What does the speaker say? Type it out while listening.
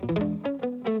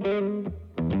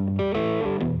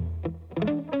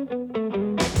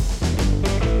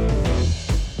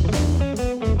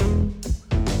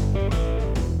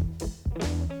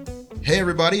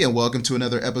everybody, and welcome to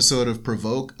another episode of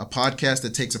Provoke, a podcast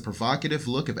that takes a provocative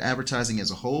look at advertising as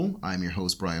a whole. I'm your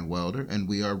host, Brian Welder, and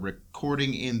we are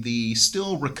recording in the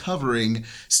still recovering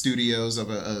studios of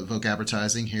Evoke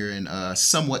Advertising here in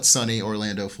somewhat sunny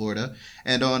Orlando, Florida.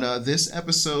 And on this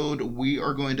episode, we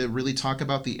are going to really talk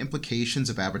about the implications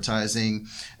of advertising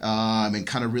and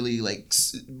kind of really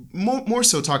more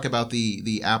so talk about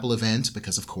the Apple event,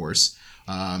 because of course,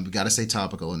 we've got to stay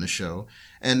topical in the show,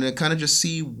 and kind of just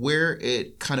see where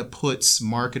it kind of puts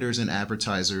marketers and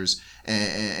advertisers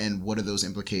and what are those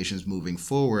implications moving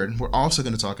forward. We're also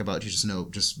going to talk about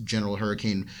just general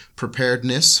hurricane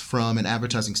preparedness from an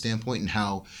advertising standpoint and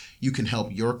how you can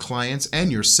help your clients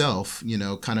and yourself,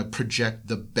 kind of project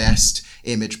the best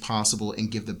image possible and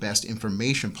give the best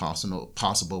information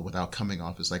possible without coming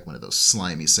off as like one of those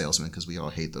slimy salesmen, because we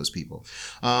all hate those people.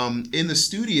 In the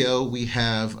studio, we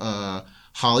have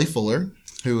Holly Fuller,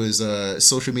 who is a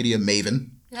social media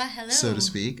maven, hello, so to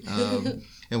speak.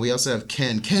 And we also have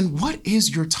Ken. Ken, what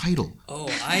is your title? Oh,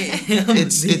 I am.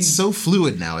 It's so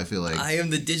fluid now, I feel like. I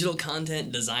am the digital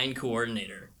content design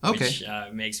coordinator. Okay. Which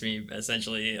makes me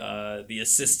essentially the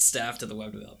assist staff to the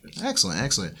web developers.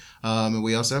 Excellent. And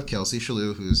we also have Kelsey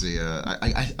Shalou, who's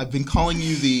I've been calling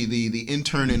you the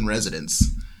intern in residence,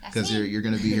 because you're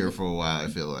going to be here for a while, I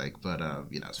feel like. But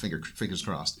fingers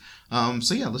crossed.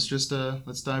 So yeah,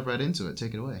 let's dive right into it.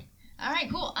 Take it away. All right,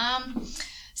 cool.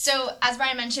 So as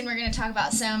Brian mentioned, we're going to talk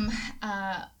about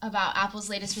about Apple's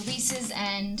latest releases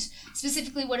and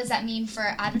specifically what does that mean for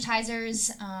advertisers.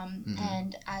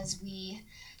 And as we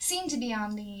seem to be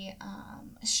on the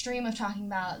stream of talking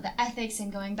about the ethics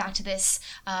and going back to this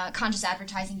conscious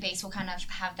advertising base, we'll kind of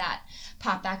have that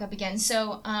pop back up again.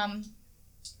 So,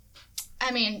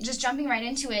 just jumping right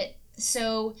into it.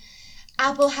 So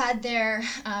Apple had their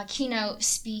keynote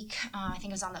speak, I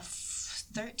think it was on the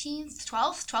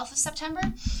 12th of September.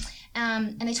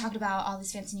 And they talked about all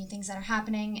these fancy new things that are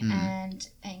happening, and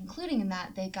including in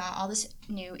that, they got all this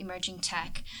new emerging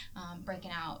tech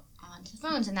breaking out onto the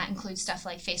phones, and that includes stuff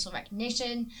like facial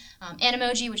recognition,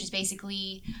 Animoji, which is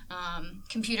basically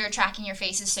computer tracking your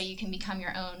faces so you can become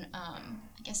your own,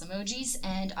 emojis,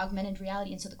 and augmented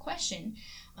reality. And so the question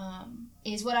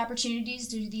is, what opportunities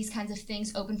do these kinds of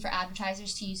things open for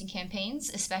advertisers to use in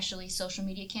campaigns, especially social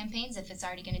media campaigns, if it's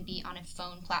already going to be on a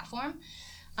phone platform?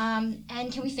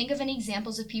 And can we think of any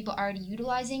examples of people already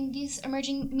utilizing these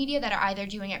emerging media that are either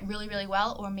doing it really, really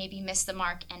well or maybe miss the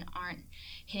mark and aren't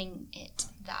hitting it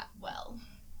that well?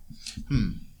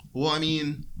 Well,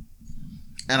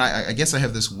 and I guess I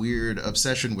have this weird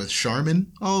obsession with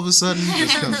Charmin all of a sudden,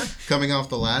 just coming off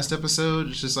the last episode.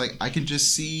 It's just like I can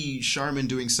just see Charmin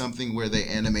doing something where they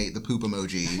animate the poop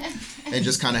emoji and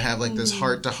just kind of have like this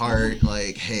heart to heart,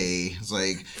 like, hey, it's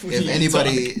like if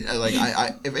anybody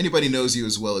if anybody knows you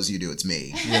as well as you do, it's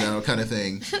me, kind of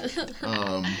thing.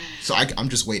 So I'm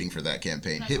just waiting for that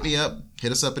campaign. Hit me up.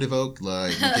 Hit us up at Evoke.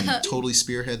 Like, we can totally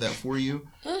spearhead that for you.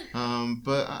 But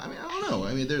I don't know.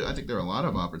 I think there are a lot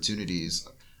of opportunities.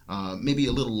 Maybe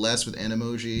a little less with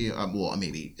Animoji.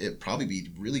 Maybe it'd probably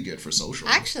be really good for social.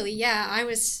 Actually, yeah,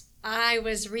 I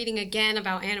was reading again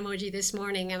about Animoji this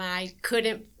morning, and I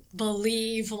couldn't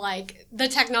believe the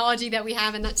technology that we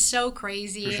have, and that's so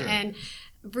crazy, For sure. And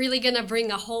really gonna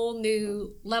bring a whole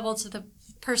new level to the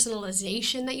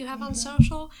personalization that you have on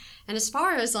social. And as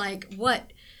far as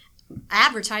what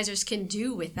advertisers can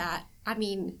do with that,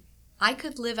 I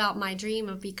could live out my dream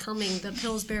of becoming the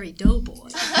Pillsbury Doughboy.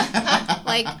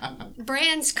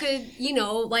 Brands could,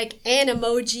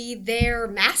 Animoji their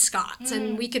mascots,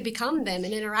 and we could become them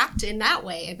and interact in that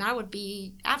way, and that would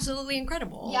be absolutely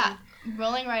incredible. Yeah.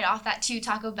 Rolling right off that too,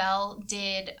 Taco Bell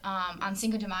did on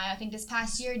Cinco de Mayo, I think this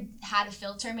past year, had a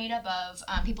filter made up of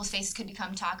people's faces could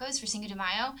become tacos for Cinco de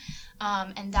Mayo,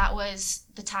 and that was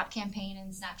the top campaign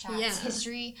in Snapchat's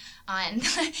history. And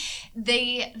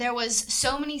there was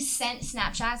so many sent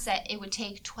Snapchats that it would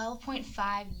take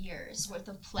 12.5 years worth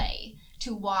of play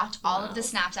to watch all of the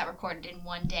snaps that were recorded in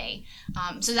one day.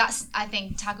 So I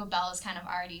think Taco Bell is kind of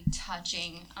already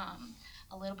touching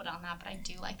a little bit on that, but I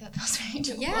do like that Pillsbury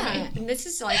Doughboy. Yeah, and this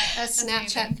is like a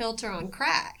Snapchat filter on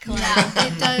crack.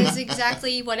 It does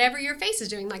exactly whatever your face is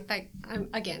doing.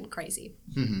 Again, crazy.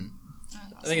 Mm-hmm.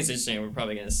 I think it's interesting. We're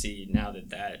probably going to see now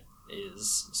that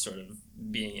is sort of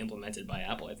being implemented by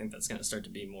Apple. I think that's going to start to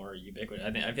be more ubiquitous.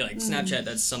 I feel like Snapchat,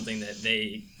 that's something that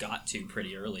they got to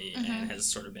pretty early and has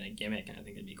sort of been a gimmick, and I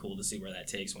think it'd be cool to see where that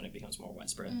takes when it becomes more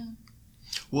widespread.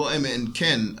 Well, and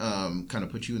Ken, kind of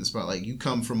put you in the spot. You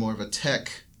come from more of a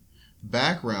tech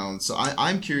background, so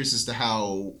I'm curious as to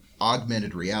how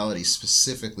augmented reality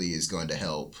specifically is going to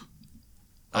help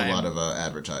a lot of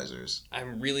advertisers.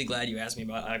 I'm really glad you asked me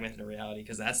about augmented reality,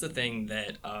 because that's the thing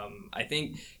that I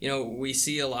think, we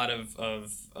see a lot of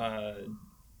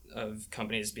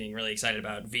companies being really excited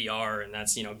about VR, and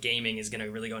that's, gaming is going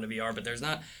to really go into VR, but there's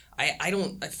not,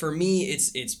 for me,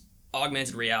 it's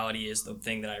augmented reality is the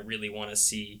thing that I really want to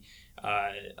see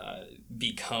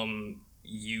become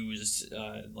used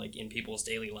like in people's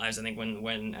daily lives. I think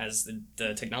when as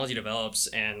the technology develops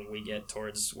and we get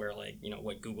towards where, like,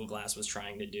 what Google Glass was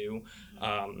trying to do,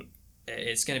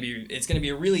 it's gonna be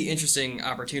a really interesting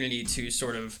opportunity to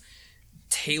sort of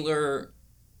tailor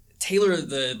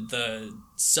the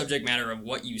subject matter of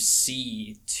what you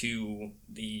see to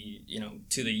the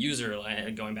user.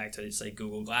 Like, going back to, say,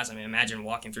 Google Glass, I mean, imagine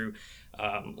walking through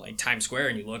like Times Square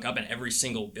and you look up and every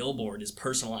single billboard is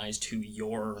personalized to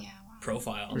your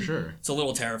profile. For sure. It's a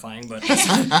little terrifying, but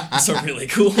it's so really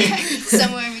cool.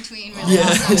 Somewhere in between, really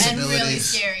awesome and really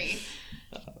scary.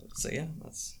 So yeah,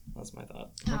 that's my thought.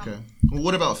 Okay. Well,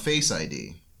 what about Face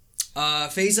ID?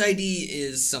 Face ID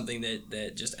is something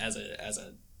that just as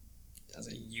a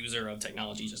user of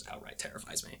technology just outright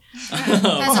terrifies me. As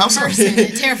a person,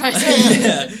 it terrifies me.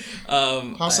 Yeah.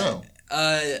 How so?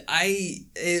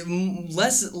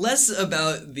 Less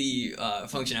about the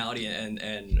functionality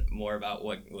and more about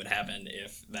what would happen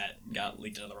if that got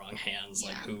leaked into the wrong hands.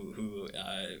 Like, who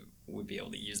would be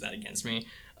able to use that against me.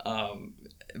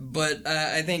 But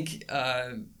I think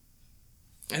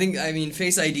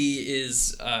Face ID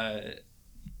is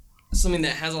something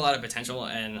that has a lot of potential,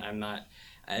 and I'm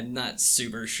not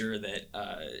super sure that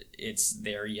it's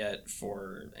there yet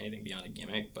for anything beyond a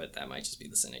gimmick, but that might just be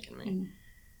the cynic in me.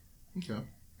 Okay.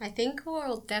 I think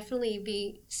we'll definitely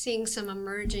be seeing some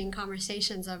emerging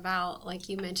conversations about, like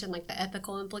you mentioned, like the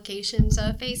ethical implications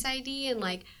of Face ID, and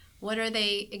like what are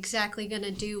they exactly going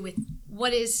to do with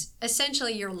what is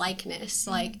essentially your likeness.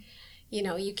 Like,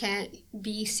 you can't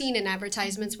be seen in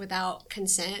advertisements without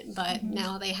consent, but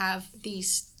now they have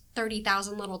these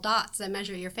 30,000 little dots that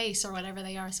measure your face or whatever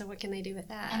they are. So what can they do with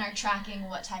that? And are tracking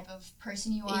what type of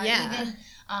person you are. Yeah.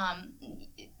 Even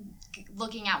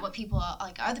looking at what people,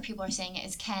 like other people are saying,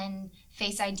 is can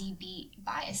Face ID beat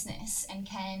biasness? And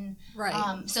can,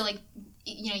 so like,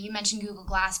 you mentioned Google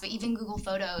Glass, but even Google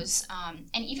Photos,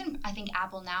 and even I think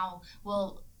Apple now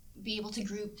will be able to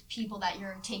group people that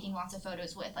you're taking lots of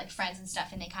photos with, like friends and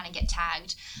stuff, and they kind of get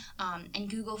tagged. And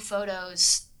Google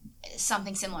Photos,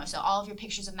 something similar. So all of your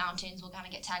pictures of mountains will kind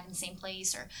of get tagged in the same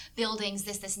place, or buildings,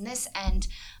 this, and this. And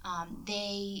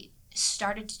they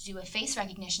started to do a face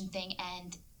recognition thing,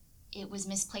 and it was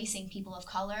misplacing people of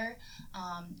color.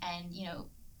 And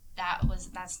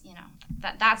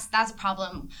that's a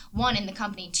problem. One, in the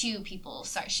company. Two, people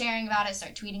start sharing about it,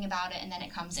 start tweeting about it, and then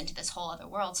it comes into this whole other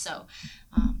world. So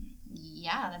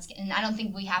and I don't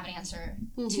think we have an answer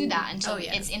to that until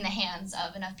it's in the hands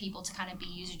of enough people to kind of be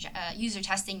user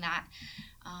testing that.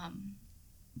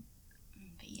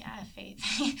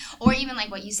 Or even like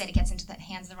what you said, it gets into the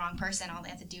hands of the wrong person. All they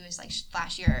have to do is like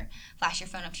flash your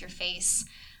phone up to your face.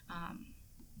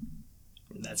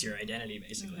 That's your identity,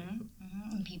 basically.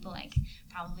 And people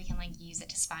probably can use it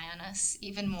to spy on us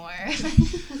even more.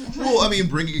 Well, I mean,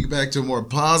 bringing it back to a more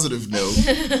positive note,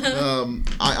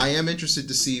 I am interested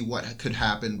to see what could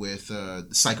happen with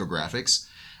psychographics,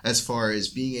 as far as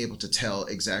being able to tell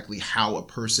exactly how a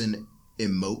person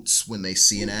emotes when they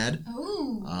see an ad.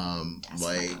 Ooh,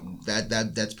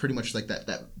 that's pretty much like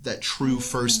that true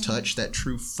first touch, that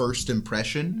true first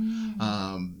impression.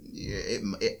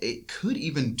 It could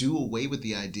even do away with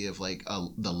the idea of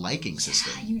the liking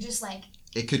system. You just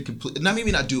it could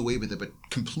not do away with it, but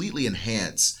completely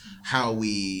enhance how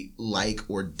we like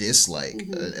or dislike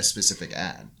a specific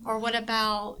ad. Or what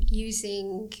about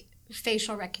using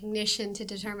facial recognition to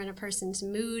determine a person's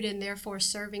mood and therefore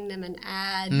serving them an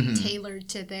ad tailored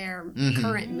to their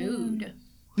current mood?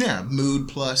 Yeah, mood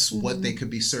plus what they could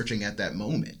be searching at that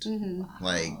moment.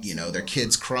 Their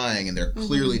kid's crying and they're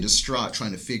clearly distraught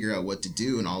trying to figure out what to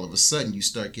do, and all of a sudden you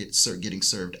start getting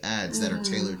served ads that are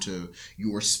tailored to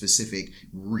your specific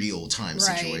real-time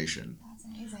situation. That's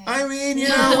amazing. I mean,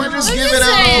 we're just giving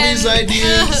out all these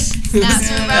ideas.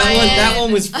 That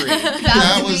one was free.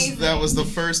 That was the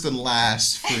first and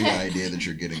last free idea that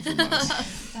you're getting from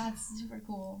us. That's super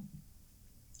cool.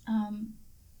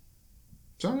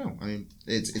 So I don't know. I mean,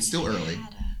 it's still early.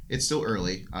 It's still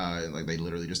early. They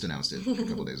literally just announced it a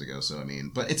couple days ago. So I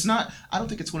mean, but it's not. I don't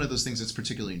think it's one of those things that's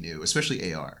particularly new,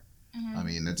 especially AR. I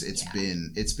mean,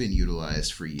 it's been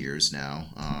utilized for years now.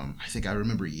 I think I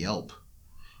remember Yelp.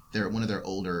 One of their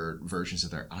older versions of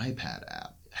their iPad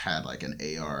app had an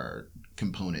AR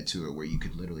component to it where you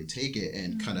could literally take it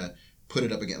and kind of put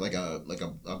it up again like a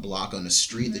block on a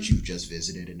street that you've just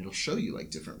visited, and it'll show you like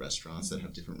different restaurants that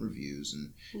have different reviews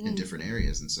and in different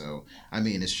areas. And so, I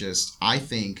mean, it's just, I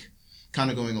think, kind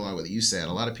of going along with what you said,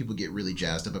 a lot of people get really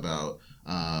jazzed up about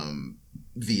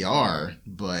VR,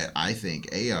 but I think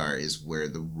AR is where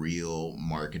the real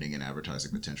marketing and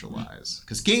advertising potential lies.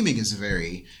 Because gaming is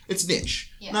it's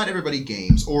niche. Yeah. Not everybody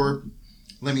games, or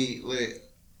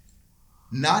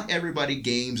not everybody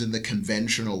games in the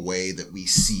conventional way that we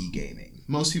see gaming.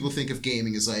 Most people think of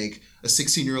gaming as like a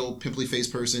 16-year-old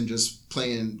pimply-faced person just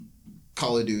playing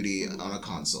Call of Duty on a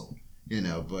console. You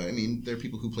know, but I mean, there are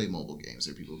people who play mobile games.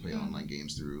 There are people who play online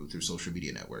games through social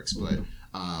media networks. But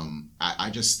I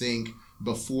just think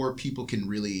before people can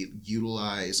really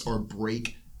utilize or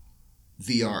break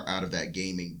VR out of that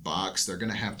gaming box, they're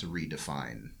going to have to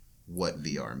redefine what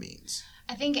VR means.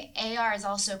 I think AR is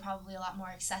also probably a lot more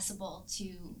accessible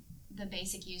to the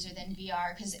basic user than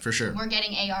VR, because for sure we're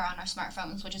getting AR on our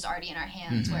smartphones, which is already in our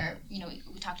hands. Where, you know,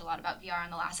 we talked a lot about VR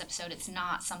in the last episode. It's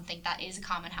not something that is a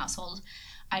common household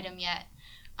item yet.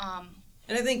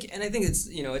 And I think it's,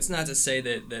 you know, it's not to say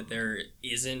that there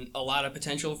isn't a lot of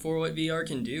potential for what VR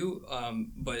can do,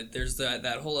 but there's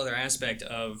that whole other aspect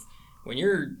of when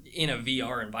you're in a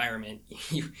VR environment,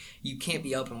 you can't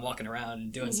be up and walking around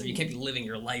and doing stuff. You can't be living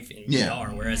your life in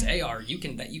VR. Whereas AR, you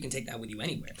can take that with you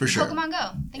anywhere. For sure. Pokemon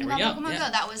Go. Think about Pokemon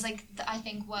Go. That was like I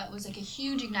think what was like a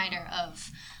huge igniter of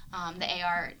the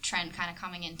AR trend kind of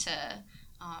coming into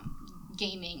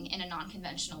gaming in a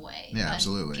non-conventional way. Yeah,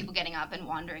 absolutely. People getting up and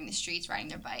wandering the streets, riding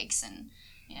their bikes, and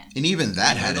And even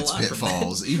that had its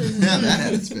pitfalls. That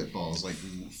had its pitfalls, like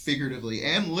figuratively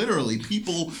and literally,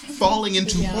 people falling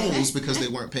into holes because they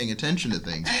weren't paying attention to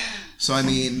things. So I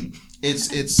mean,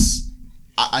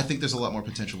 I think there's a lot more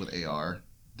potential with AR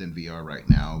than VR right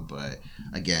now. But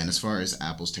again, as far as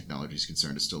Apple's technology is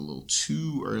concerned, it's still a little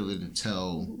too early to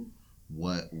tell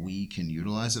what we can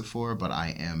utilize it for. But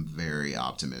I am very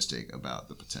optimistic about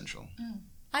the potential.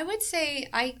 I would say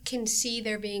I can see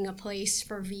there being a place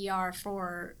for VR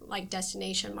for like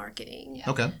destination marketing. Yeah.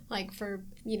 Okay. Like for,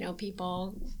 you know,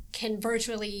 people can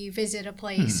virtually visit a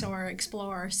place or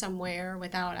explore somewhere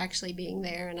without actually being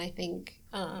there. And I think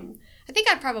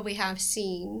I probably have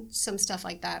seen some stuff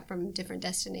like that from different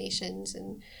destinations,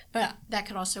 but that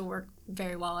could also work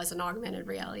very well as an augmented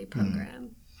reality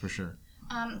program. For sure.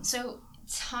 So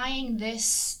tying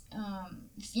this,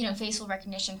 facial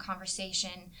recognition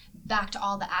conversation back to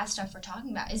all the ad stuff we're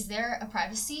talking about, is there a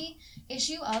privacy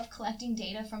issue of collecting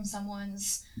data from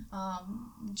someone's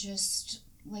just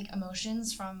like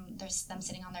emotions from them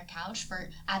sitting on their couch for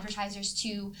advertisers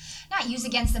to not use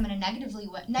against them in a negative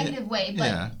way,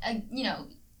 but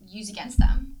use against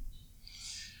them?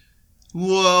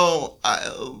 Well,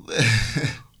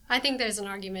 I think there's an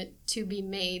argument to be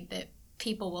made that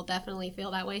people will definitely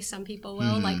feel that way. Some people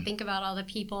will. Like, think about all the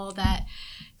people that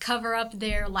cover up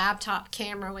their laptop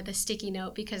camera with a sticky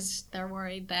note because they're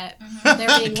worried that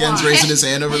they're being Ken's raising his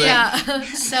hand over there. Yeah.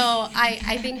 So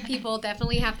I think people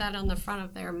definitely have that on the front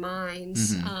of their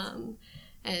minds.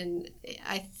 And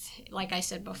like I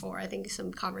said before, I think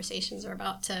some conversations are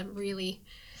about to really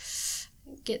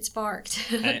get sparked.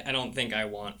 I don't think I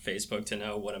want Facebook to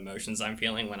know what emotions I'm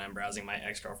feeling when I'm browsing my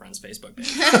ex-girlfriend's Facebook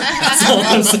page. That's all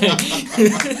I'm saying.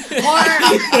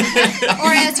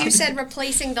 or as you said,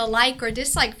 replacing the like or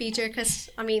dislike feature, because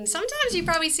I mean, sometimes you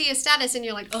probably see a status and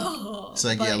you're like, oh. It's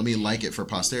like, let me like it for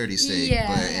posterity's sake,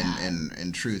 but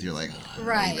in truth, you're like,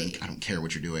 I don't care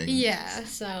what you're doing. Yeah,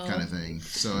 so kind of thing.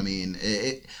 So I mean,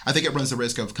 I think it runs the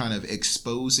risk of kind of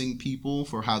exposing people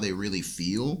for how they really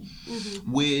feel,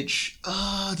 which.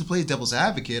 To play devil's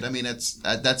advocate, I mean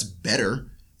that's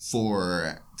better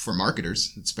for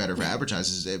marketers. It's better for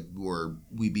advertisers.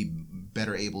 We'd be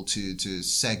better able to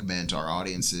segment our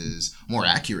audiences more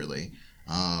accurately.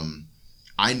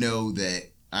 I know that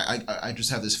I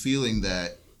just have this feeling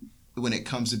that when it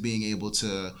comes to being able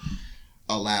to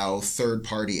allow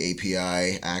third-party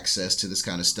API access to this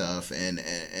kind of stuff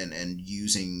and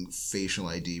using facial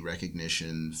ID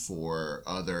recognition for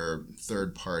other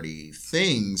third-party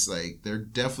things, like they're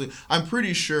definitely, I'm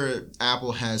pretty sure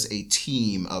Apple has a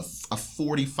team of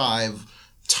 45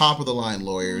 top-of-the-line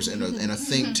lawyers and a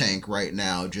think tank right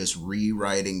now just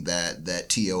rewriting that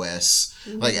TOS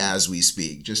like as we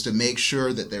speak, just to make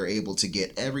sure that they're able to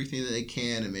get everything that they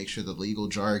can and make sure the legal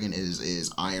jargon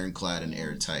is ironclad and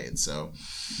airtight. So,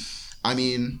 I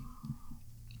mean,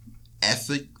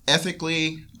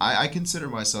 ethically, I consider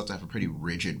myself to have a pretty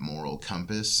rigid moral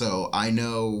compass. So I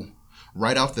know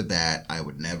right off the bat I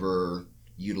would never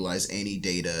utilize any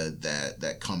data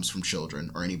that comes from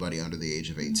children or anybody under the age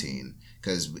of 18.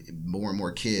 because more and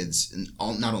more kids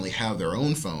not only have their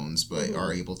own phones, but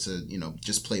are able to,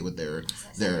 just play with their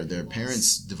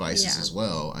parents' devices as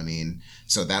well. I mean,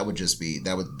 so that would just be,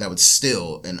 that would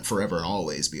still and forever and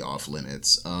always be off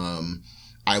limits.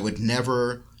 I would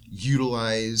never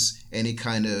utilize any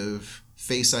kind of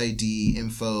Face ID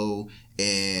info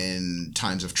in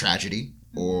times of tragedy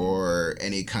or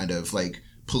any kind of like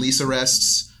police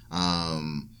arrests,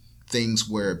 things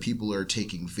where people are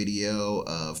taking video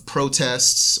of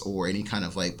protests or any kind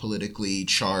of like politically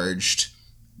charged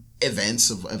events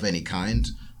of any kind.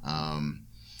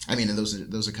 I mean, and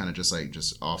those are kind of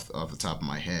just off the top of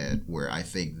my head, where I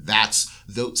think that's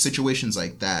those situations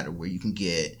like that where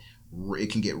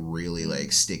it can get really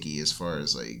like sticky as far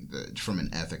as like from an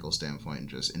ethical standpoint,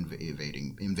 just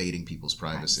invading people's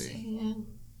privacy. Yeah.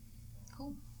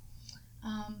 Cool.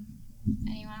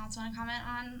 Anyone else want to comment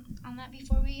on that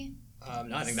before we?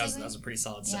 No, I think that was a pretty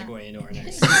solid segue into our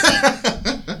next.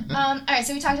 All right,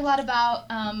 so we talked a lot about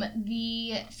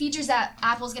the features that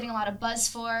Apple's getting a lot of buzz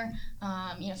for,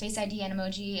 Face ID and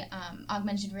emoji,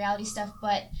 augmented reality stuff.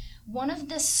 But one of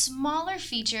the smaller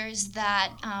features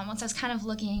that, once I was kind of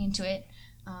looking into it,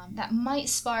 that might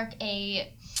spark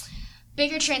a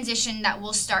bigger transition that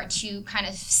we'll start to kind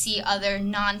of see other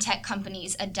non-tech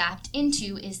companies adapt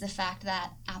into is the fact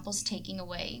that Apple's taking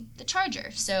away the charger.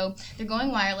 So they're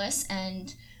going wireless,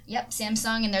 and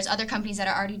Samsung and there's other companies that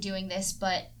are already doing this,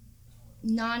 but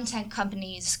non-tech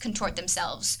companies contort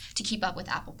themselves to keep up with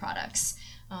Apple products.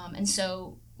 And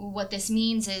so what this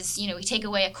means is, we take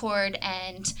away a cord,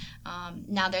 and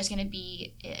now there's going to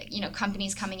be,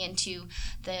 companies coming into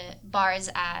the bars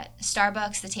at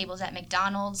Starbucks, the tables at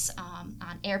McDonald's,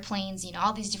 on airplanes,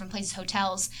 all these different places,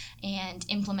 hotels, and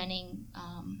implementing,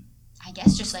 I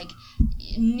guess, just like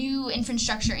new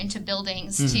infrastructure into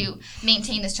buildings to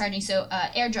maintain this charging. So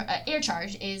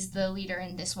AirCharge is the leader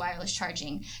in this wireless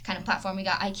charging kind of platform. We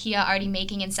got IKEA already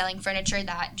making and selling furniture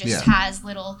that just has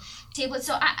little tablets.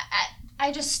 So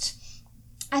I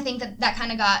think that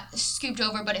kind of got scooped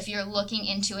over, but if you're looking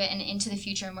into it and into the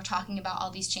future, and we're talking about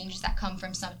all these changes that come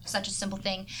from such a simple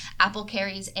thing, Apple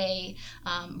carries a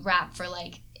wrap for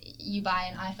like, you buy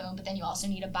an iPhone, but then you also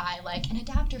need to buy like an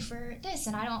adapter for this,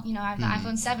 and I don't, I have the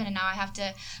iPhone 7, and now I have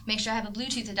to make sure I have a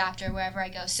Bluetooth adapter wherever I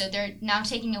go. So they're now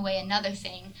taking away another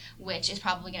thing, which is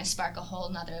probably going to spark a whole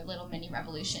nother little mini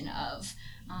revolution of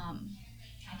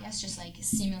I guess just like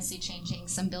seamlessly changing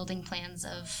some building plans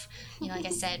of, like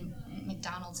I said,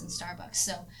 McDonald's and Starbucks.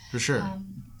 So for sure. I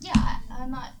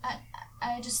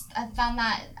found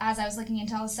that as I was looking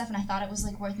into all this stuff, and I thought it was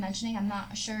like worth mentioning. I'm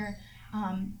not sure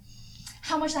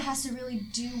how much that has to really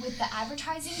do with the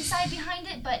advertising side behind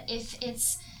it, but if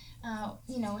it's,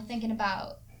 we're thinking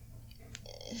about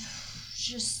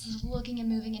just looking and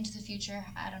moving into the future,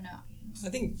 I don't know. I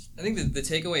think the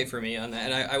takeaway for me on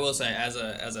that, and I will say as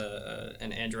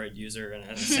an Android user and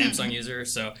as a Samsung user,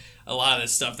 so a lot of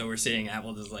this stuff that we're seeing,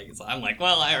 Apple just like, I'm like,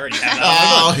 well, I already have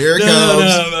that. Oh, here it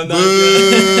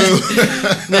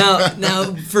comes.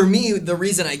 Now, for me, the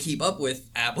reason I keep up with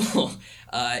Apple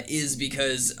is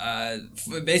because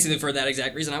basically for that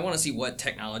exact reason, I want to see what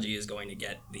technology is going to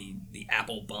get the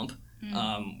Apple bump.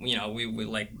 We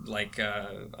like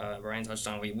Brian touched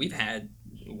on, we've had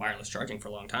wireless charging for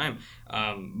a long time,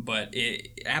 but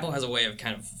Apple has a way of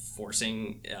kind of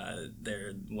forcing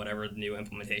their whatever new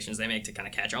implementations they make to kind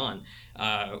of catch on.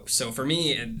 So for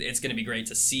me, it's going to be great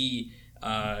to see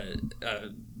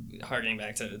harkening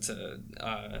back to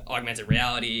augmented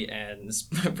reality and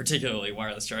particularly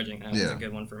wireless charging. That was a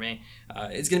good one for me.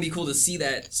 It's going to be cool to see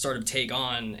that sort of take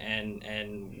on,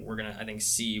 and we're going to, I think,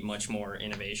 see much more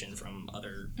innovation from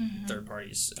other third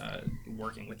parties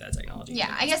working with that technology.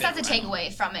 Yeah, I guess that's a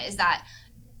takeaway from it, is that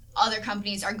other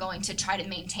companies are going to try to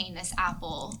maintain this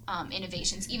Apple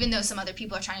innovations, even though some other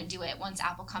people are trying to do it. Once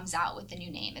Apple comes out with the new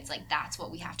name, it's like that's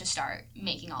what we have to start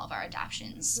making all of our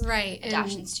adaptations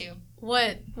to.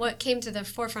 What came to the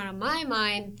forefront of my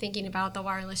mind thinking about the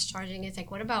wireless charging is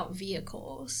like, what about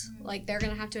vehicles? Like, they're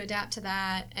going to have to adapt to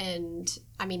that, and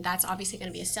I mean, that's obviously going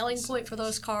to be a selling point for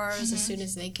those cars as soon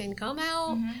as they can come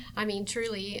out. I mean,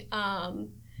 truly,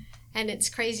 and it's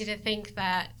crazy to think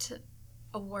that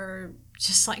we're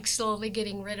just like slowly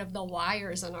getting rid of the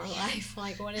wires in our life.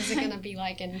 Like, what is it going to be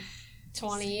like in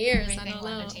 20 years? I don't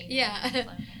know. Yeah.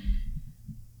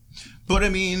 But I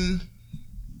mean,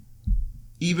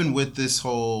 even with this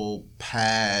whole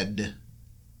pad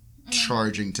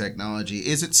charging technology,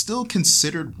 is it still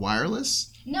considered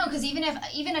wireless? No, because even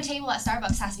a table at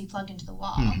Starbucks has to be plugged into the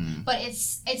wall. But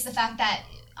it's the fact that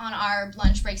on our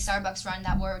lunch break Starbucks run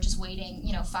that we're just waiting,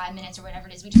 5 minutes or whatever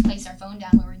it is, we just place our phone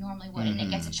down where we normally would, and it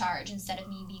gets a charge instead of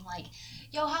me being like,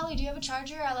 yo, Holly, do you have a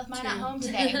charger? I left mine at home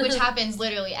today, which happens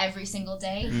literally every single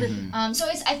day. So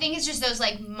I think it's just those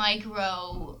like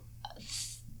micro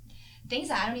things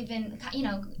that I don't even,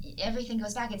 everything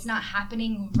goes back. It's not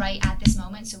happening right at this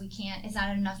moment, so it's not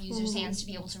in enough users' hands to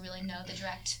be able to really know the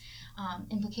direct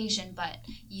implication, but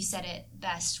you said it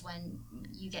best when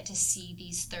you get to see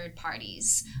these third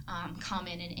parties come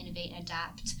in and innovate and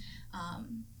adapt.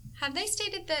 Have they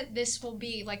stated that this will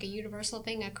be like a universal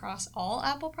thing across all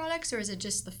Apple products, or is it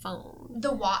just the phone?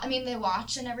 The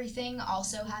watch and everything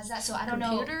also has that, so I don't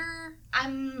know. I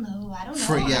don't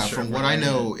know. From what I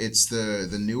know, it's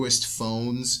the newest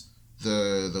phones,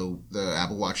 the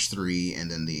Apple Watch 3, and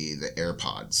then the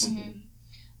AirPods. Mm-hmm.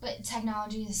 But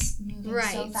technology is moving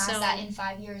so fast that in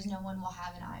 5 years, no one will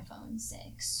have an iPhone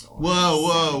 6.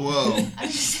 Whoa.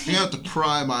 You have to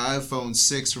pry my iPhone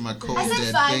 6 for my cold dead fingers. I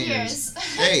said 5 years.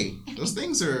 Hey, those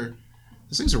things are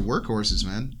workhorses,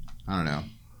 man. I don't know.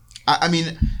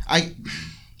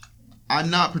 I'm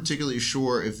not particularly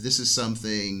sure if this is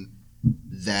something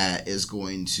that is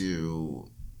going to...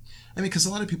 because a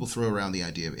lot of people throw around the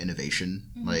idea of innovation.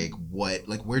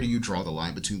 Where do you draw the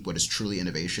line between what is truly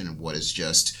innovation and what is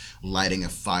just lighting a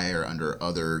fire under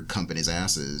other companies'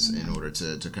 asses in order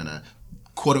to kind of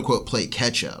quote unquote play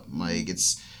catch up?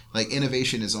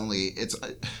 Innovation is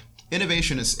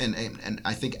and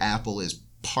I think Apple is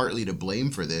partly to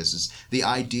blame for this. Is the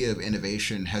idea of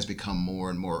innovation has become more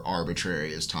and more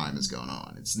arbitrary as time has gone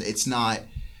on. It's not.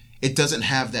 It doesn't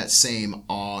have that same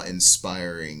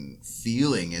awe-inspiring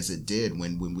feeling as it did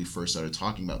when we first started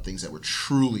talking about things that were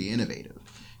truly innovative,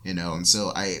 And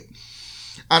so I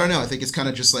don't know. I think it's kind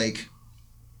of just like,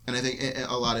 and I think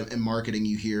a lot of in marketing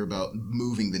you hear about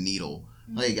moving the needle.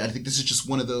 I think this is just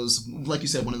one of those, like you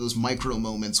said, one of those micro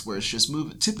moments where it's just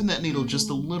tipping that needle just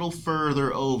a little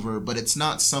further over, but it's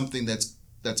not something that's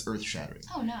earth-shattering.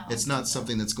 Oh no! It's not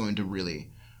something that's going to really.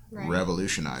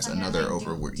 Revolutionize, another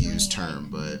overused term,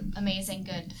 but amazing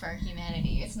good for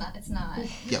humanity. It's not.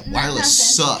 Yeah,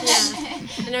 wireless sucks.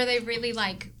 Yeah. And are they really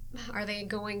are they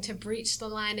going to breach the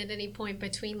line at any point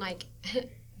between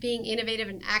being innovative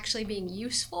and actually being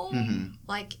useful?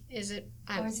 Is it?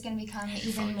 Or is it going to become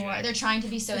even more? They're trying to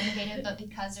be so innovative, but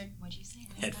because they're. What'd you say?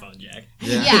 Headphone jack.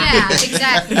 Yeah,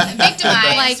 exactly.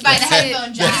 Victimized by the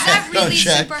headphone jack. Is that really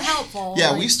super helpful?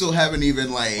 Yeah, we still haven't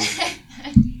even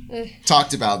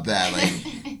talked about that.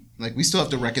 We still have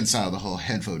to reconcile the whole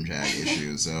headphone jack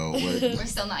issue. So we're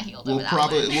still not healed. We'll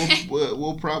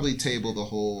probably table the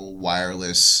whole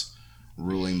wireless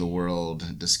ruling the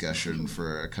world discussion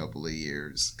for a couple of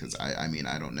years because I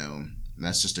don't know.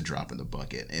 That's just a drop in the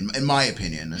bucket. In my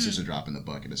opinion, that's just a drop in the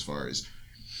bucket as far as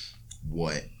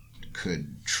what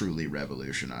could truly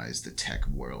revolutionize the tech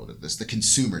world, the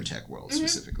consumer tech world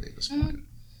specifically at this point.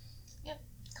 Yep.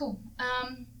 Cool.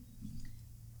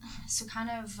 So kind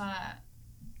of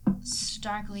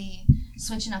starkly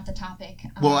switching up the topic.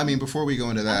 Before we go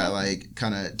into that,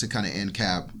 kind of end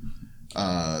cap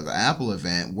the Apple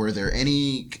event, were there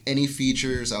any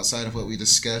features outside of what we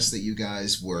discussed that you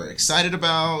guys were excited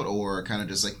about, or kind of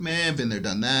just been there,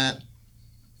 done that?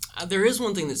 There is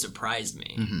one thing that surprised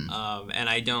me, and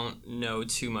I don't know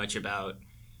too much about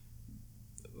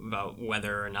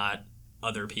whether or not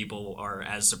other people are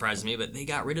as surprised as me, but they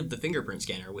got rid of the fingerprint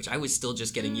scanner, which I was still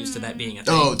just getting used to that being a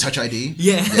thing. Oh, Touch ID?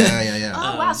 Yeah. Yeah.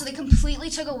 Oh, wow. So they completely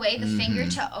took away the finger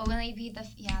to only be the...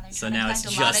 Yeah, they're so now it's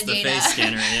just the face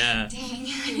scanner, yeah. Dang,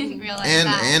 I didn't realize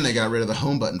that. And they got rid of the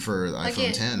home button for the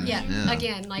iPhone 10. Yeah,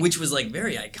 again. Which was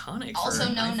very iconic. Also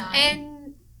for no 9.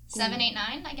 And 7, 8,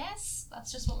 9, I guess.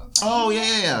 That's just what we're playing. Oh,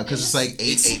 yeah. Because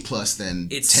it's 8 plus, then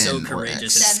it's 10 so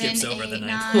courageous. It 7, skips 8, over the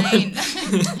 9.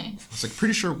 9th. It's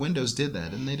pretty sure Windows did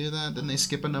that. Didn't they do that? Didn't they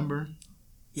skip a number?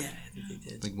 Yeah, I think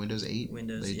they did. Windows 8?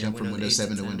 They jumped jumped from Windows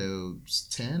 7 to Windows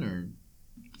 10, or...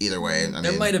 Either way.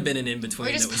 There might have been an in-between.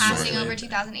 We're just passing over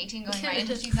 2018, going right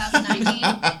into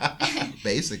 2019.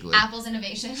 Basically. Apple's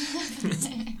innovation.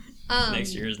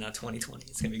 Next year is not 2020.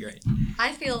 It's going to be great.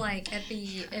 I feel like at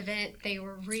the event, they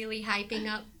were really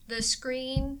hyping up the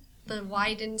screen, the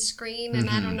widened screen, and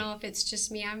I don't know if it's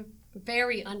just me. I'm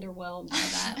very underwhelmed by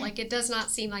that. It does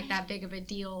not seem like that big of a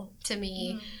deal to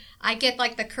me. I get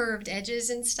the curved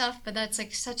edges and stuff, but that's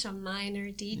such a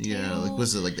minor detail. Yeah,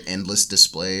 was it the endless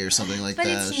display or something like but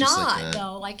that? But it's not,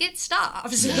 though. It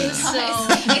stops. Yeah. So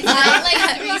it's not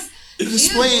The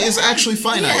display is actually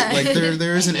finite. Yeah. Like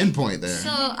there is an endpoint there. So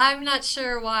I'm not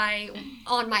sure why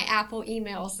on my Apple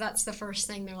emails that's the first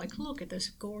thing they're like, look at this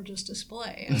gorgeous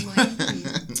display. I'm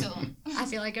like, Cool. I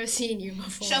feel like I've seen you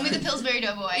before. Show me the Pillsbury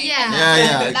Doughboy. Yeah.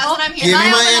 Yeah. That's what I'm here Give for.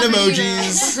 me my open up an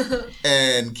emojis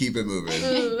and keep it moving.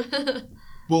 Ooh.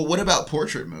 Well, what about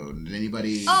portrait mode? Did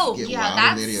anybody Oh, get yeah,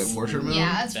 wild with the idea of portrait mode?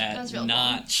 Yeah, that's That real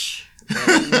notch.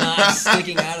 That notch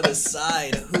sticking out of the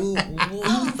side. Who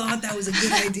thought that was a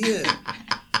good idea?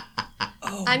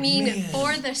 Oh, I mean, man.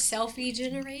 for the selfie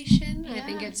generation, I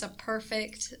think Yeah. it's a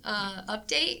perfect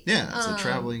update. Yeah, it's a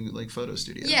traveling like photo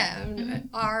studio. Yeah,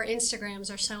 our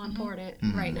Instagrams are so important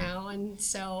right now, and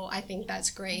so I think that's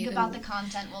great. Think about and- the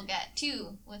content we'll get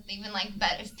too, with even like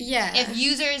better. yeah, If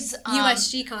users,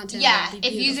 USG content. yeah, would be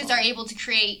if users beautiful. are able to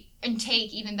create and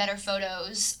take even better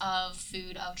photos of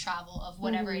food, of travel, of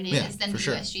whatever it is, Yeah, then for the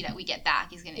sure. USG that we get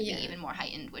back is going to Yeah. be even more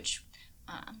heightened, which,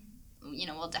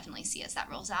 we'll definitely see as that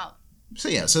rolls out. So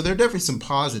yeah, so there are definitely some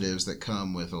positives that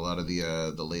come with a lot of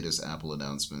the latest Apple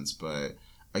announcements, but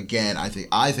again, I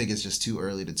think it's just too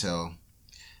early to tell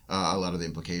a lot of the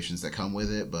implications that come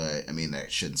with it. But I mean,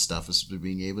 that shouldn't stop us from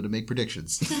being able to make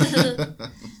predictions.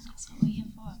 That's what we're here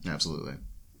for. Absolutely.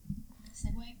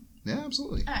 Segue. Yeah,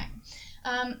 absolutely. All right.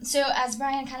 So as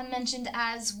Brian kind of mentioned,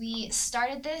 as we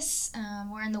started this,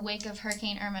 we're in the wake of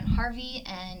Hurricane Irma and Harvey,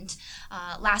 and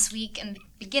last week and the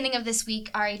beginning of this week,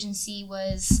 our agency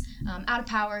was out of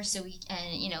power. So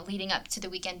leading up to the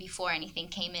weekend before anything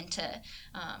came into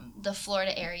the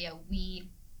Florida area, we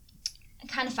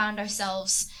kind of found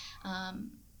ourselves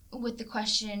with the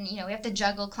question, we have to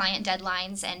juggle client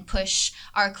deadlines and push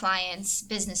our clients'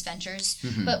 business ventures,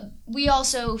 but we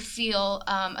also feel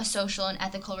a social and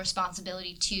ethical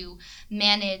responsibility to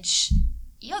manage,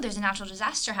 there's a natural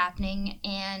disaster happening,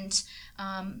 and,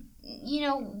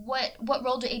 what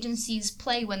role do agencies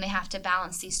play when they have to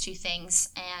balance these two things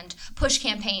and push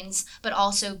campaigns, but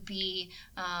also be,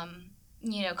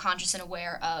 conscious and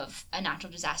aware of a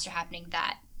natural disaster happening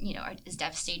that is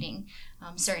devastating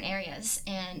certain areas.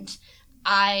 And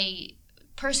I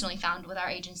personally found with our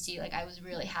agency, I was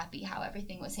really happy how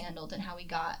everything was handled and how we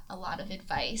got a lot of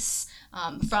advice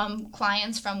from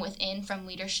clients, from within, from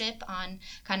leadership on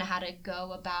kind of how to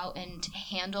go about and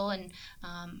handle and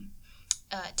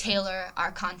tailor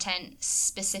our content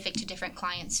specific to different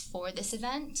clients for this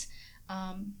event.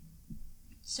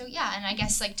 So yeah, and I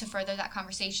guess to further that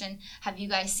conversation, have you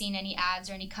guys seen any ads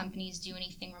or any companies do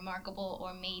anything remarkable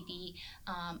or maybe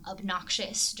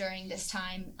obnoxious during this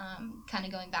time? Kind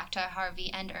of going back to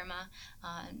Harvey and Irma,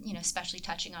 especially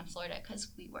touching on Florida because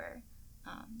we were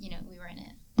in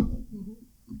it.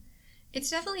 It's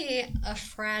definitely a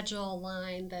fragile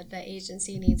line that the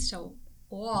agency needs to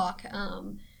walk.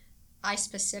 I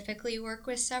specifically work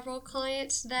with several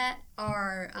clients that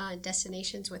are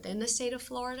destinations within the state of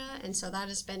Florida, and so that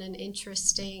has been an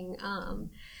interesting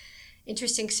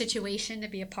situation to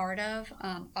be a part of.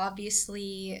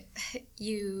 Obviously,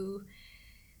 you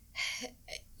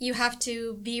have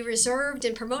to be reserved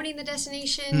in promoting the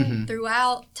destination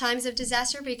throughout times of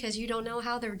disaster because you don't know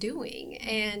how they're doing,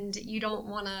 and you don't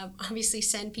want to obviously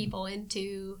send people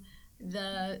into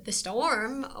the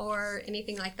storm or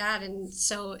anything like that, and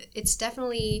so it's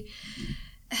definitely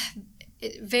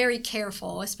very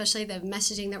careful, especially the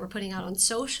messaging that we're putting out on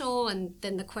social. And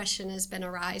then the question has been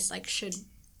arise,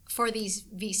 for these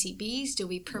VCBs, do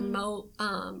we promote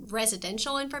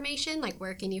residential information,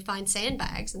 where can you find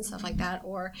sandbags and stuff like that,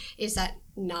 or is that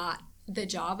not the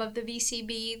job of the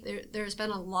VCB? There's been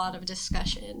a lot of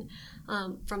discussion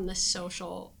from the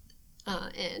social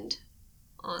end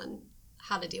on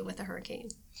how to deal with a hurricane.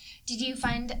 Did you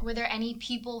find, were there any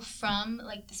people from,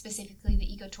 specifically the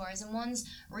ecotourism ones,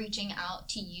 reaching out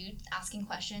to you, asking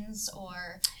questions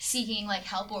or seeking,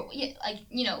 help, or,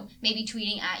 maybe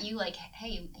tweeting at you,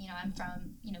 hey, I'm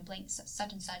from, blank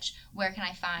such and such, where can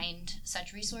I find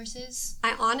such resources?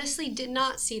 I honestly did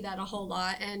not see that a whole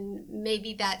lot, and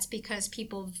maybe that's because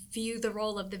people view the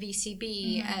role of the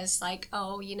VCB as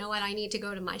oh, you know what, I need to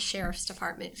go to my sheriff's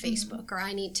department Facebook, or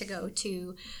I need to go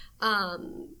to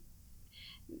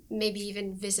maybe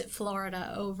even visit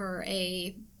Florida over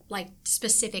a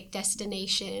specific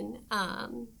destination.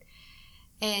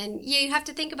 And you have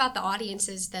to think about the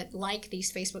audiences that like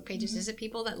these Facebook pages. Is it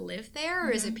people that live there,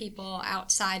 or is it people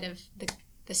outside of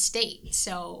the state?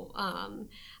 So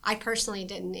I personally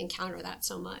didn't encounter that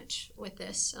so much with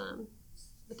this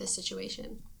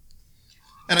situation.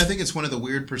 And I think it's one of the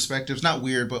weird perspectives, not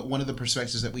weird, but one of the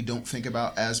perspectives that we don't think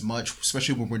about as much,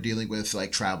 especially when we're dealing with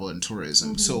like travel and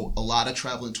tourism. So a lot of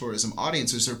travel and tourism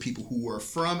audiences are people who are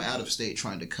from out of state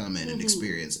trying to come in and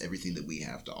experience everything that we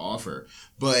have to offer.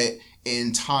 But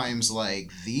in times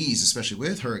like these, especially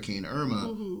with Hurricane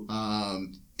Irma,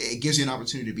 it gives you an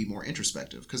opportunity to be more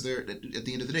introspective, because at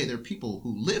the end of the day, there are people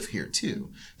who live here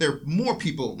too. There are more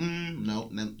people.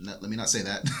 No, let me not say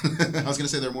that. I was going to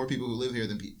say there are more people who live here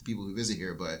than people who visit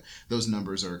here, but those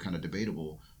numbers are kind of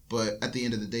debatable. But at the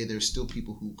end of the day, there's still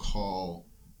people who call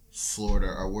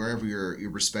Florida or wherever your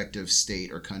respective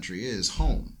state or country is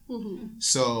home.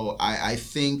 So I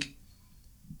think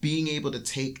being able to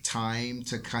take time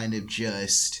to kind of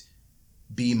just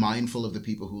be mindful of the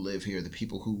people who live here, the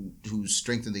people who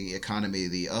strengthen the economy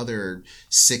the other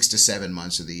 6 to 7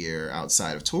 months of the year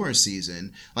outside of tourist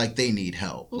season, like they need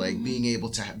help. Like being able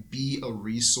to be a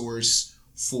resource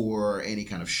for any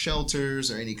kind of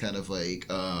shelters or any kind of like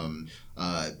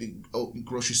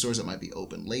grocery stores that might be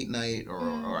open late night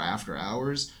or after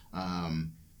hours.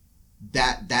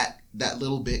 That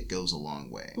little bit goes a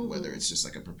long way, whether it's just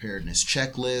like a preparedness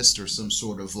checklist or some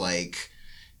sort of like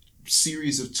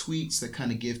series of tweets that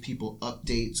kind of give people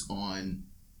updates on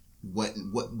what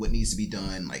needs to be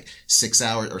done, like 6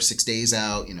 hours or 6 days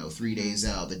out, 3 days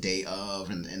out, the day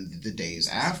of, and the days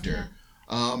after.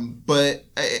 But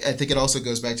I think it also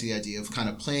goes back to the idea of kind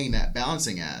of playing that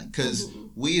balancing act, because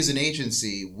we as an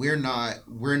agency, we're not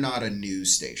a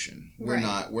news station. We're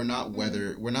not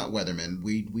weathermen.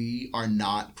 We are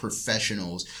not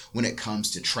professionals when it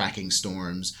comes to tracking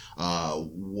storms,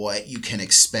 what you can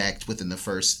expect within the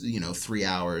first 3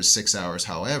 hours, 6 hours,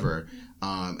 however.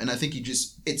 And I think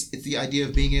it's the idea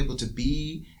of being able to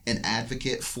be an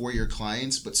advocate for your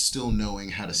clients, but still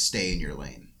knowing how to stay in your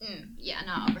lane.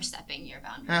 Not overstepping your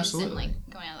boundaries. Absolutely. And like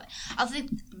going out.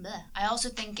 I also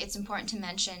think it's important to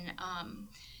mention,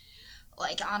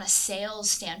 like on a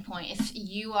sales standpoint, if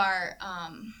you are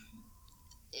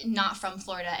not from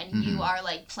Florida and you are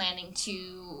like planning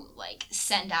to like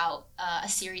send out a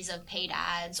series of paid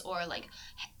ads or like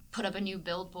put up a new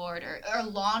billboard or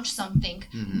launch something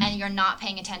and you're not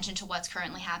paying attention to what's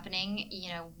currently happening,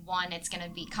 one, it's going to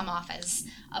come off as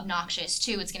obnoxious.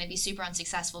 Two, it's going to be super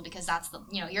unsuccessful, because that's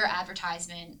your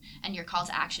advertisement and your call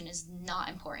to action is not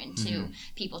important to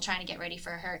people trying to get ready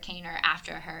for a hurricane or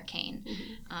after a hurricane.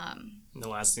 The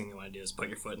last thing you want to do is put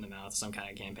your foot in the mouth of some kind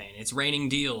of campaign. It's raining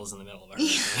deals in the middle of a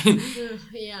hurricane.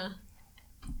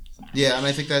 Yeah, and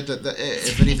I think that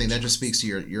if anything, that just speaks to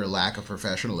your lack of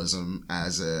professionalism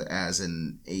as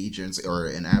an agent or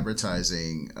an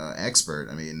advertising expert.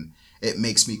 I mean, it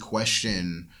makes me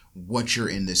question what you're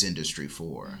in this industry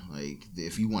for. Like,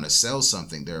 if you want to sell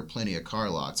something, there are plenty of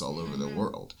car lots all over the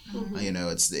world. And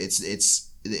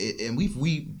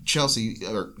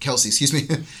Kelsey, excuse me,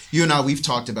 you and I, we've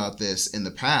talked about this in the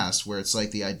past, where it's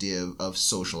like the idea of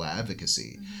social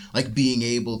advocacy, like being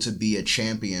able to be a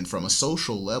champion from a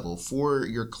social level for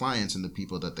your clients and the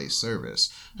people that they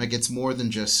service. Like, it's more than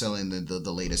just selling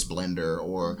the latest blender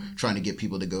or trying to get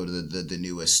people to go to the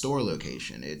newest store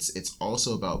location. It's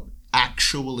also about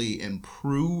actually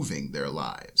improving their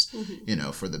lives,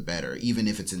 for the better, even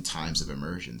if it's in times of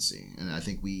emergency. And I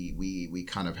think we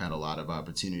kind of had a lot of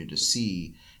opportunity to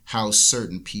see how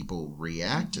certain people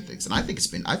react to things. And I think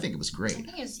it was great. I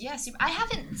think it was, I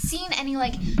haven't seen any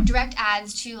like direct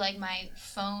ads to like my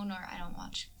phone, or I don't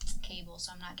watch cable,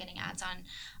 so I'm not getting ads on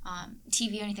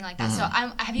TV or anything like that. So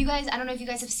I don't know if you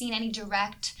guys have seen any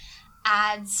direct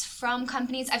ads from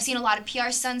companies. I've seen a lot of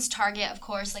PR stunts. Target, of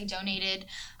course, like donated,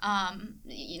 bunch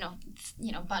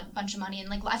of money, and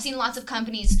like I've seen lots of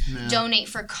companies donate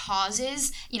for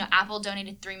causes. Apple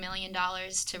donated $3 million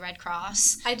to Red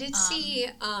Cross. I did see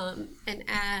an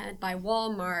ad by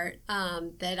Walmart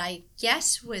that I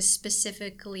guess was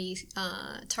specifically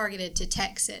targeted to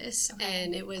Texas,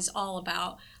 and it was all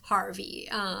about Harvey.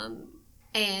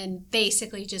 And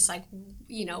basically just like,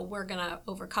 we're going to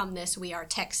overcome this. We are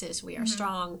Texas. We are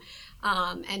strong.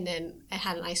 And then it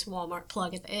had a nice Walmart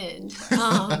plug at the end.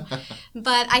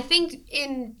 But I think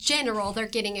in general, they're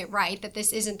getting it right, that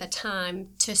this isn't the time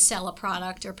to sell a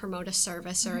product or promote a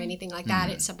service or anything like that.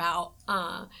 It's about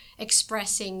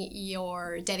expressing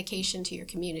your dedication to your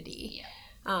community.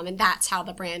 And that's how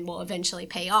the brand will eventually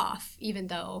pay off, even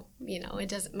though,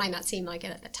 it might not seem like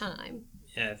it at the time.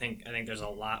 Yeah, I think there's a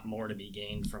lot more to be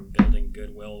gained from building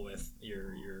goodwill with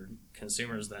your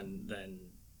consumers than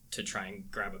to try and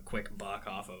grab a quick buck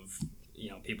off of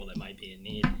people that might be in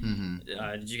need.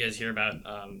 Did you guys hear about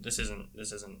this isn't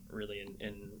really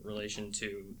in relation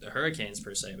to the hurricanes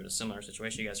per se, but a similar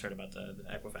situation? You guys heard about the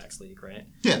Equifax leak, right?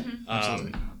 Yeah,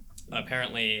 absolutely.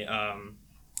 Apparently,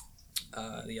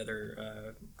 the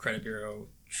other credit bureau,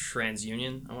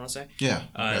 TransUnion, I want to say. Yeah.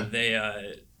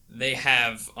 Okay. They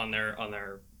have on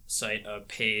their site a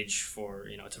page for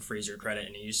to freeze your credit,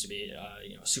 and it used to be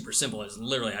super simple. It's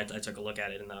literally I took a look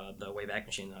at it in the Wayback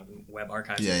Machine, the web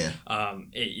archive. Yeah.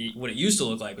 What it used to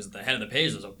look like was at the head of the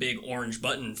page was a big orange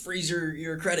button, freeze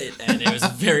your credit, and it was a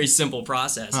very simple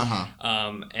process.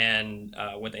 And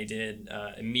what they did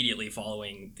immediately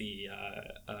following the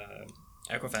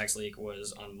Equifax leak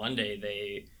was on Monday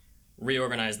they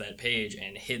reorganized that page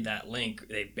and hid that link.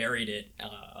 They buried it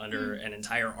under an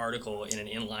entire article in an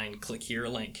inline click here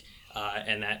link,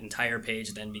 and that entire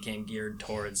page then became geared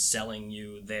towards selling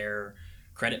you their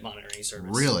credit monitoring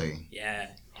service. Really? Yeah.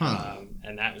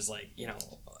 And that was like,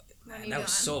 that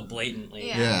was so blatantly.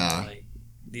 Yeah. Like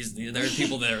there are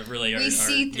people that really are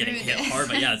see getting through hit this. hard,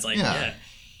 but yeah, it's like Yeah.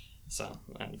 So.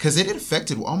 Because it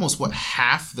affected almost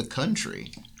half the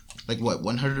country, like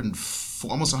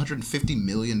almost 150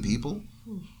 million people.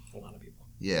 A lot of people.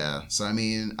 Yeah. So I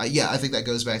mean, I think that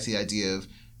goes back to the idea of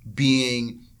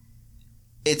being.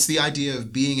 It's the idea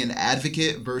of being an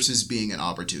advocate versus being an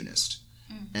opportunist.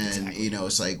 And Exactly.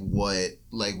 it's like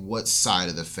what side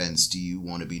of the fence do you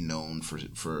want to be known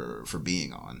for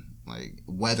being on? Like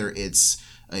whether it's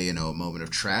a moment of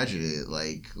tragedy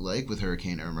like with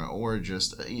Hurricane Irma, or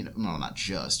just no, not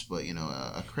just, but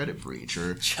a credit breach,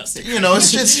 or Just it's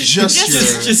just your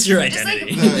Just like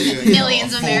identity.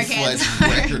 millions of Americans full-fledged are.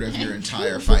 record of your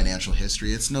entire financial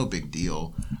history. It's no big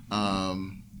deal.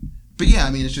 But yeah,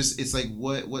 I mean, it's like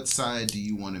what side do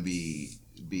you want to be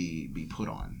put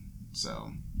on?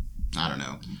 So I don't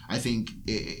know. I think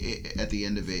at the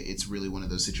end of it, it's really one of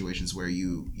those situations where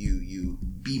you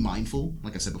be mindful.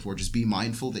 Like I said before, just be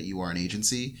mindful that you are an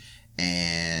agency,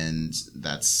 and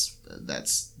that's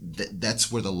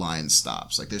where the line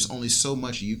stops. Like there's only so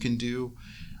much you can do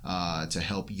to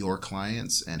help your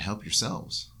clients and help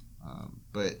yourselves,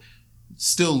 but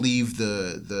still leave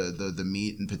the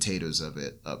meat and potatoes of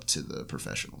it up to the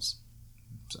professionals.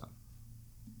 So.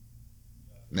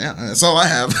 Yeah, that's all I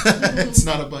have. It's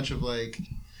not a bunch of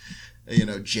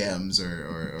gems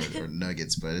or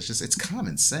nuggets, but it's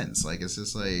common sense. Like it's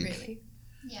just like Really?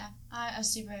 Yeah, I was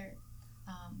super,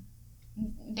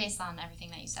 based on everything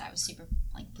that you said, I was super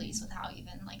pleased with how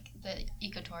even the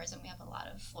ecotourism, we have a lot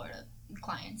of Florida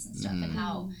clients and stuff, and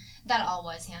how that all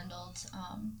was handled,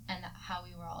 and how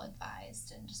we were all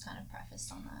advised, and just kind of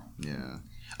prefaced on that. Yeah.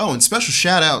 Oh, and special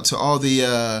shout out to all the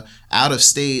out of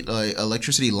state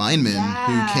electricity linemen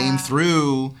who came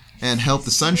through and helped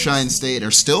the Sunshine State,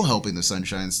 or still helping the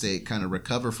Sunshine State kind of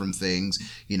recover from things.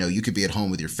 You could be at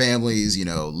home with your families,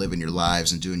 living your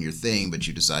lives and doing your thing, but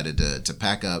you decided to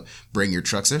pack up, bring your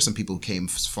trucks. There's some people who came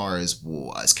as far as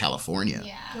California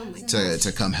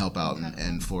to come help out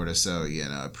in Florida. So,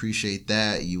 appreciate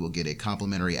that. You will get a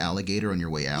complimentary alligator on your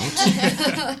way out.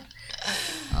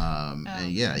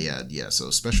 And yeah.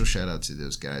 So special shout out to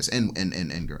those guys and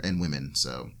women.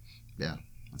 So yeah,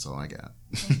 that's all I got.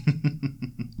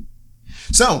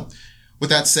 So with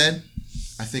that said,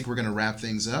 I think we're gonna wrap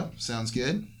things up. Sounds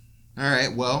good. All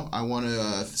right. Well, I want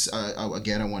to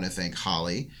again. I want to thank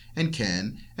Holly and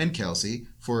Ken and Kelsey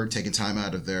for taking time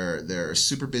out of their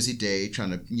super busy day, trying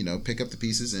to pick up the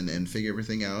pieces and figure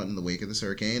everything out in the wake of this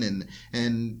hurricane,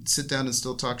 and sit down and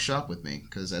still talk shop with me.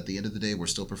 Because at the end of the day, we're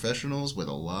still professionals with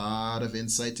a lot of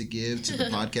insight to give to the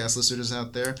podcast listeners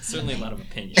out there. Certainly a lot of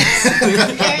opinions.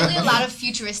 Apparently a lot of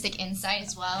futuristic insight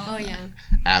as well. Oh, yeah.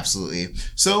 Absolutely.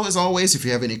 So, as always, if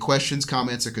you have any questions,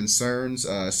 comments, or concerns,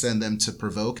 send them to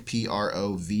Provoke,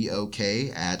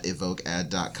 PROVOK, at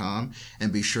evokead.com.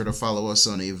 And be sure to follow us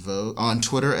on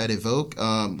Twitter at Evoke.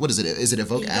 What is it? Is it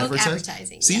Evoke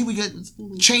Advertising? See, we get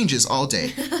changes all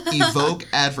day. Evoke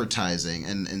Advertising.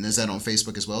 And is that on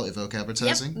Facebook as well? Evoke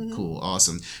Advertising? Yep. Cool.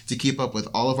 Awesome. To keep up with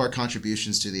all of our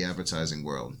contributions to the advertising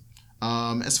world.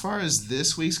 As far as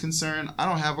this week's concerned, I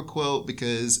don't have a quote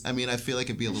because I feel like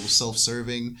it'd be a little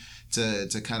self-serving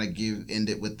to kind of end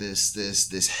it with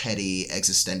this heady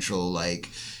existential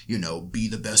be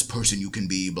the best person you can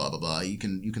be, blah blah blah. You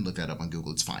can look that up on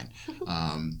Google. It's fine.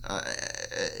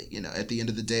 At the end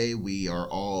of the day, we are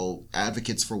all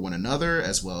advocates for one another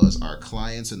as well as our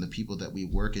clients and the people that we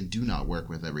work and do not work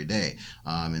with every day.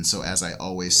 And so, as I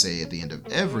always say at the end of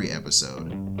every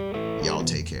episode, y'all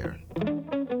take care.